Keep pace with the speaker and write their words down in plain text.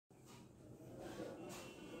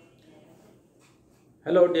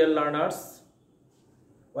Hello dear learners,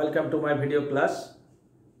 welcome to my video class.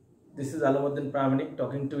 This is Alamuddin Pramanik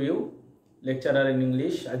talking to you, lecturer in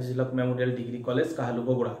English, Ajizullah Memorial Degree College, Kahalu,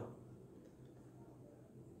 Bogura.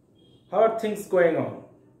 How are things going on?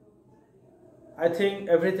 I think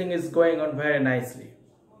everything is going on very nicely.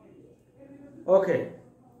 Okay,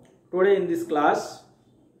 today in this class,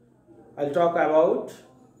 I'll talk about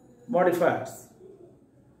modifiers.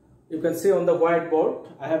 You can see on the whiteboard,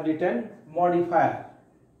 I have written modifier.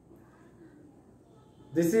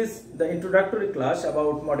 This is the introductory class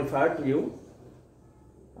about modifier to you.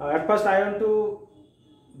 At first I want to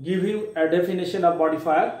give you a definition of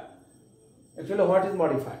modifier. Actually, what is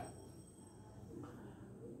modifier?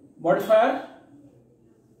 Modifier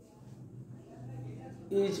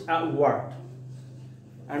is a word,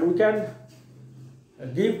 and we can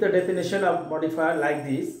give the definition of modifier like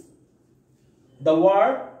this: the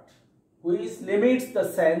word which limits the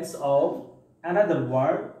sense of another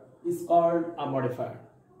word is called a modifier.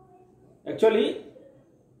 Actually,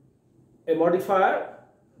 a modifier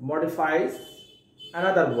modifies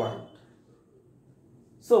another word.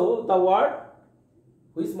 So the word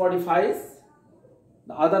which modifies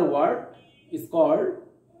the other word is called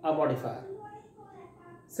a modifier.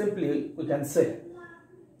 Simply we can say.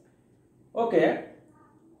 Okay.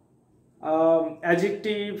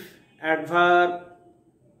 Adjective, adverb,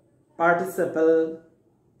 participle,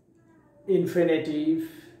 infinitive,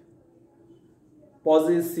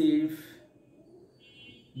 possessive,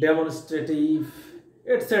 demonstrative,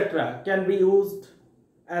 etc. can be used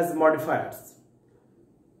as modifiers.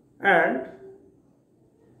 And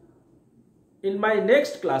in my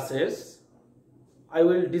next classes, I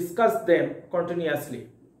will discuss them continuously.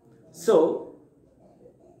 So,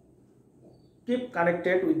 keep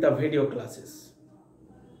connected with the video classes.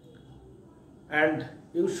 And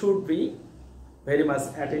you should be very much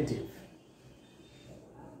attentive.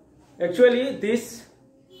 Actually, this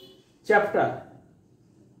chapter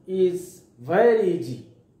is very easy.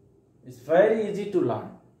 It's very easy to learn.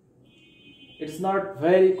 It's not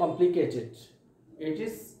very complicated. It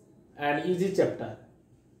is an easy chapter.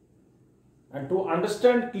 And to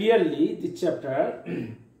understand clearly the chapter,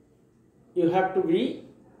 you have to be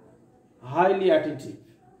highly attentive.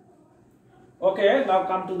 Okay, now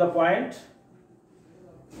come to the point.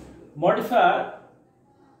 Modifier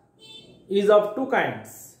is of two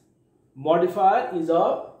kinds. Modifier is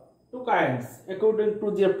of two kinds according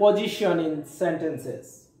to their position in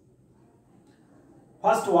sentences.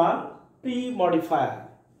 First one, pre-modifier,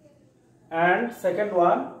 and second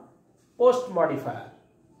one, post-modifier.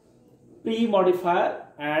 Pre-modifier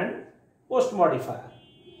and post-modifier.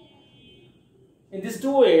 In these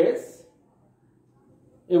two ways,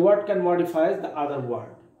 a word can modify the other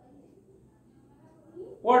word.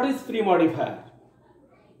 What is pre-modifier?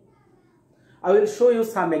 I will show you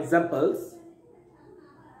some examples,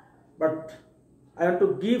 but I want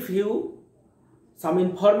to give you some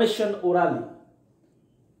information orally.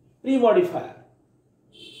 Pre-modifier.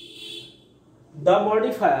 The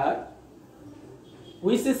modifier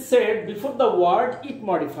which is said before the word it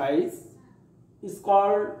modifies is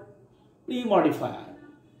called pre-modifier.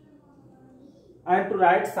 I have to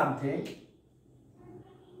write something.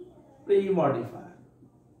 Pre-modifier.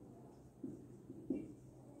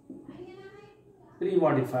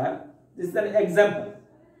 Pre-modifier. This is an example.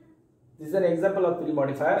 This is an example of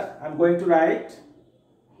pre-modifier. I am going to write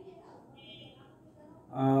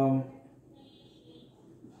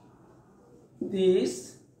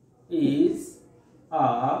this is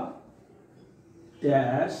a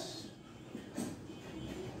dash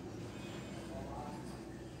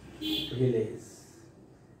village.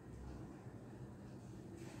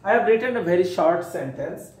 I have written a very short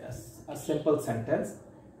sentence, yes, a simple sentence.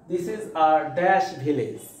 This is a dash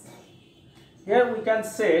village. Here we can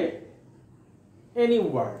say any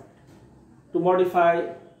word to modify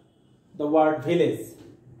the word village.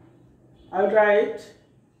 I will write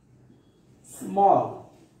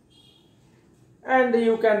small, and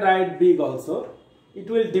you can write big also. It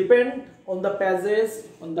will depend on the passage,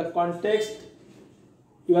 on the context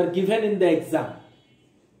you are given in the exam.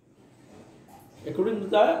 According to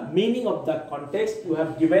the meaning of the context you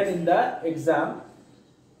have given in the exam,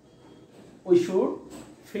 we should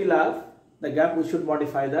fill up the gap, we should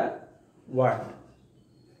modify the word.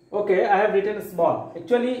 Okay, I have written small.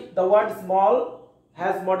 Actually, the word small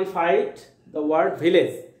has modified the word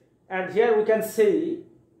village. And here we can see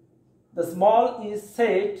the small is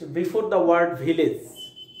said before the word village.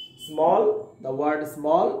 Small, the word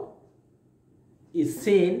small is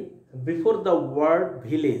seen before the word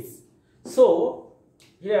village. So,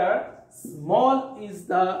 here small is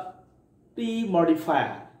the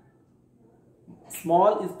pre-modifier.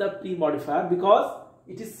 Small is the pre-modifier because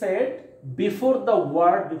it is said before the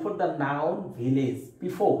word, before the noun village,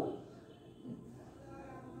 before.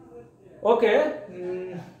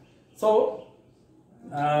 Okay. So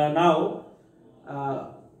now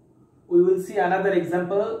we will see another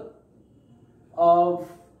example of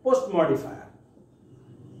post modifier.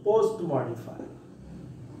 Post modifier.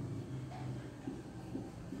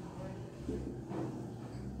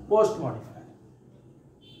 Post modifier.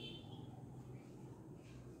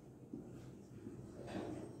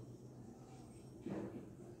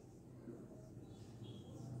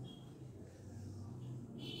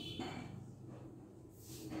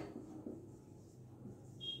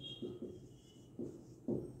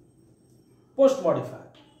 Post modifier.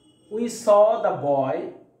 We saw the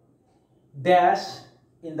boy dash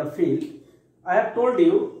in the field. I have told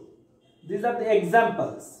you these are the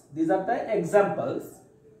examples. These are the examples.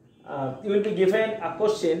 You will be given a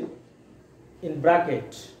question in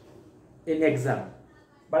bracket in exam,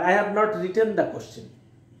 but I have not written the question.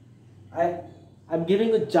 I am giving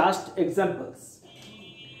you just examples.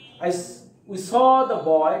 We saw the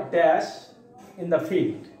boy dash in the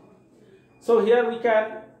field. So here we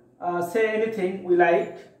can say anything we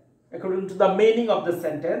like according to the meaning of the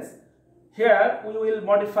sentence. Here we will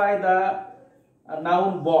modify the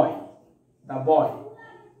noun boy, the boy.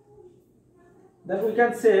 Then we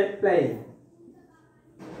can say playing.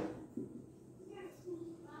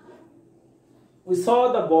 We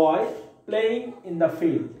saw the boy playing in the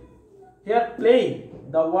field. Here playing,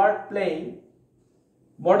 the word playing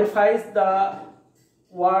modifies the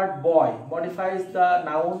word boy, modifies the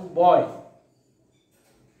noun boy.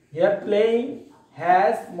 Here playing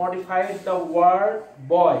has modified the word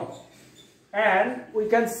boy, and we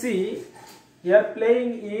can see here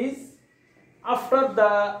playing is after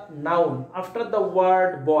the noun, after the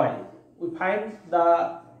word boy. We find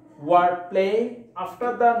the word playing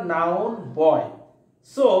after the noun boy.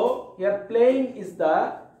 So here playing is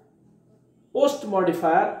the post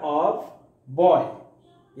modifier of boy.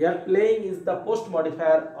 Here playing is the post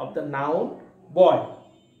modifier of the noun boy,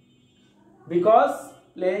 because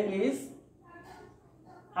playing is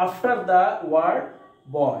after the word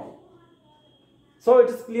boy. So it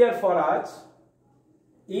is clear for us,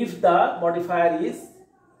 if the modifier is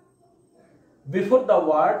before the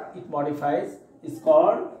word it modifies, is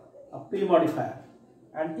called a pre-modifier,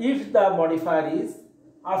 and if the modifier is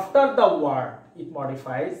after the word it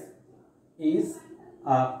modifies, is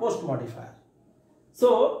a post modifier.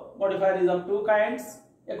 So modifier is of two kinds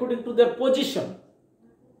according to their position.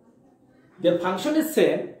 Their function is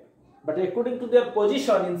same, but according to their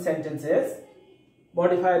position in sentences,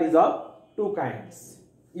 modifier is of two kinds.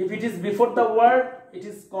 If it is before the word, it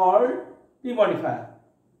is called pre-modifier.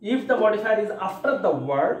 If the modifier is after the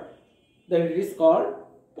word, then it is called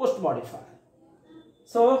post modifier.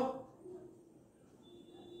 So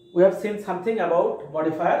we have seen something about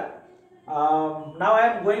modifier. Now I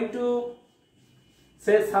am going to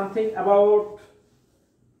say something about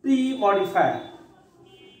pre-modifier.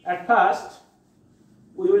 At first,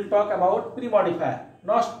 we will talk about pre-modifier,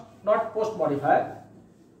 not post-modifier.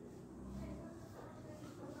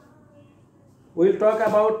 We will talk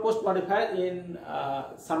about post-modifier in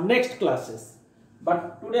some next classes.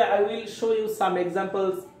 But today I will show you some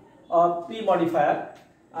examples of pre-modifier.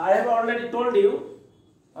 I have already told you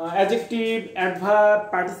adjective, adverb,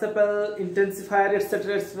 participle, intensifier,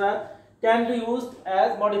 etc. etc. can be used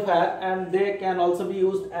as modifier, and they can also be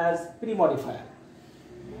used as pre-modifier.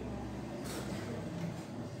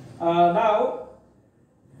 Now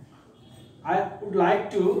I would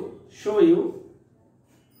like to show you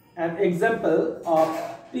an example of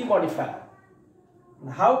pre-modifier.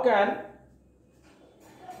 How can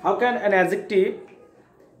an adjective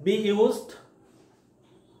be used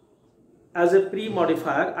as a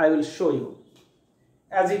pre-modifier? I will show you.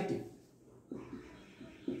 Adjective.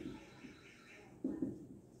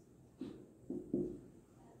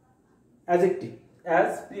 Adjective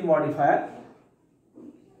as pre-modifier.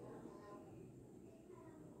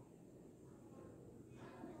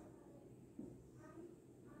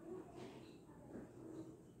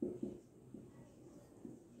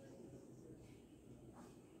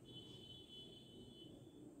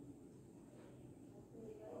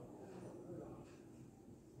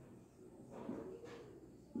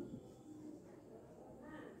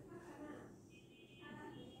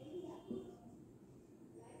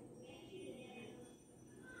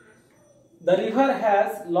 The river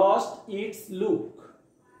has lost its look.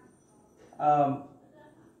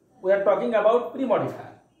 We are talking about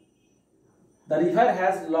pre-modifier. The river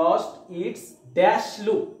has lost its dash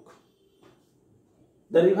look.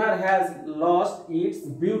 The river has lost its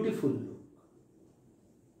beautiful look.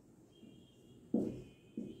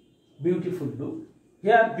 beautiful look.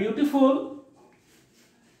 Here beautiful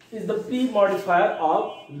is the pre-modifier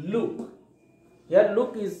of look. Here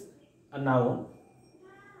look is a noun.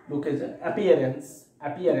 Look is an appearance,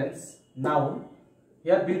 noun.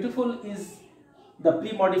 Here beautiful is the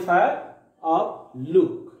pre-modifier of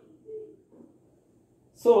look.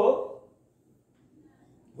 So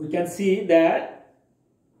we can see that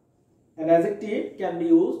an adjective can be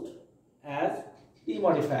used as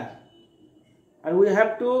pre-modifier. And we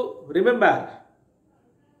have to remember,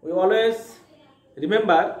 we always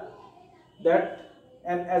remember that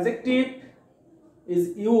an adjective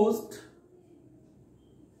is used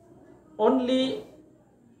only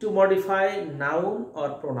to modify noun or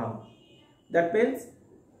pronoun. That means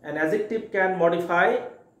an adjective can modify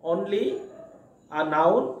only a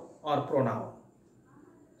noun or pronoun.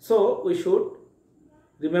 So we should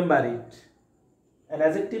remember it. An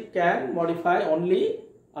adjective can modify only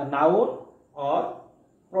a noun or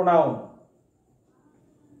pronoun.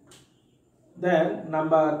 Then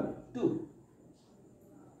number 2,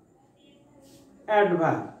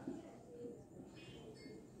 adverb.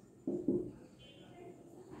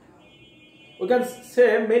 We can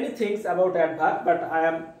say many things about adverb, but I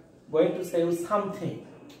am going to say you something.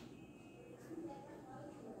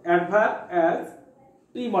 Adverb as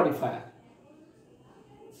pre-modifier.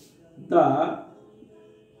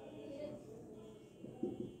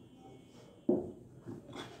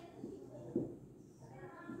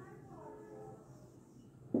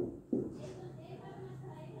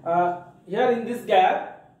 Here in this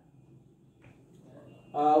gap,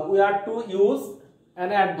 we are to use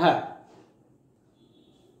an adverb,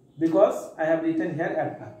 because I have written here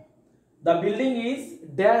adverb. The building is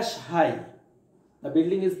dash high. The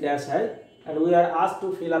building is dash high, and we are asked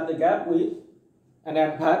to fill up the gap with an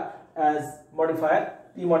adverb as modifier,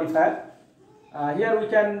 pre-modifier. Here we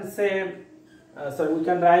can say, we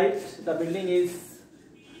can write the building is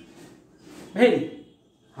very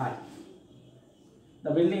high.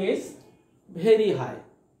 The building is very high.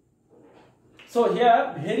 So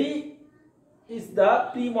here very is the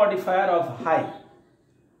pre-modifier of high,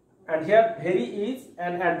 and here very is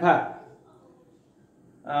an adverb.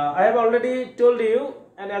 I have already told you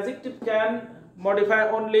an adjective can modify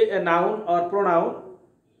only a noun or pronoun,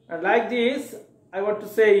 and like this I want to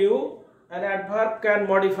say you an adverb can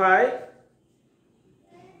modify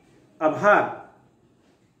a verb,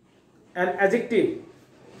 an adjective,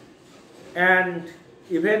 and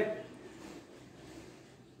even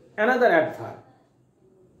another adverb.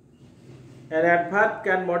 An adverb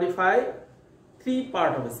can modify 3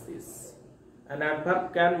 parts of speech. An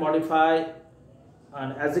adverb can modify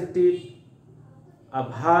an adjective, a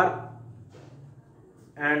verb,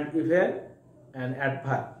 and even an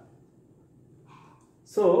adverb.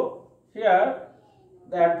 So here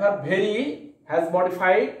the adverb very has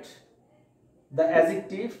modified the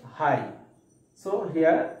adjective high. So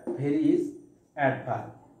here very is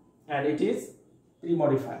adverb, and it is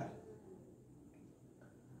pre-modifier.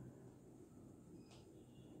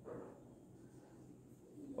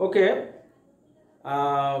 Okay.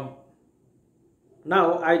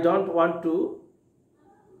 Now I don't want to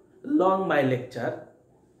long my lecture,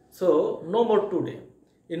 so no more today.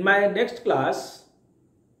 In my next class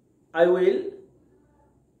I will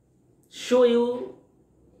show you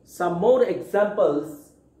some more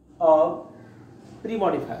examples of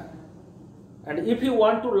pre-modifier, and if you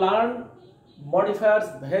want to learn modifiers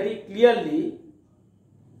very clearly,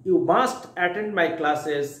 you must attend my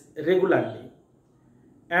classes regularly,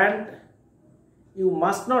 and you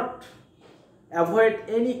must not avoid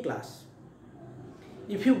any class.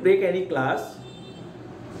 If you break any class,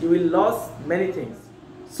 you will lose many things.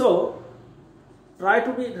 So try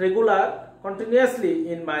to be regular continuously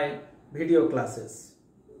in my video classes.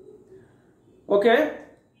 Okay,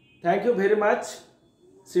 thank you very much.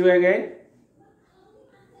 See you again.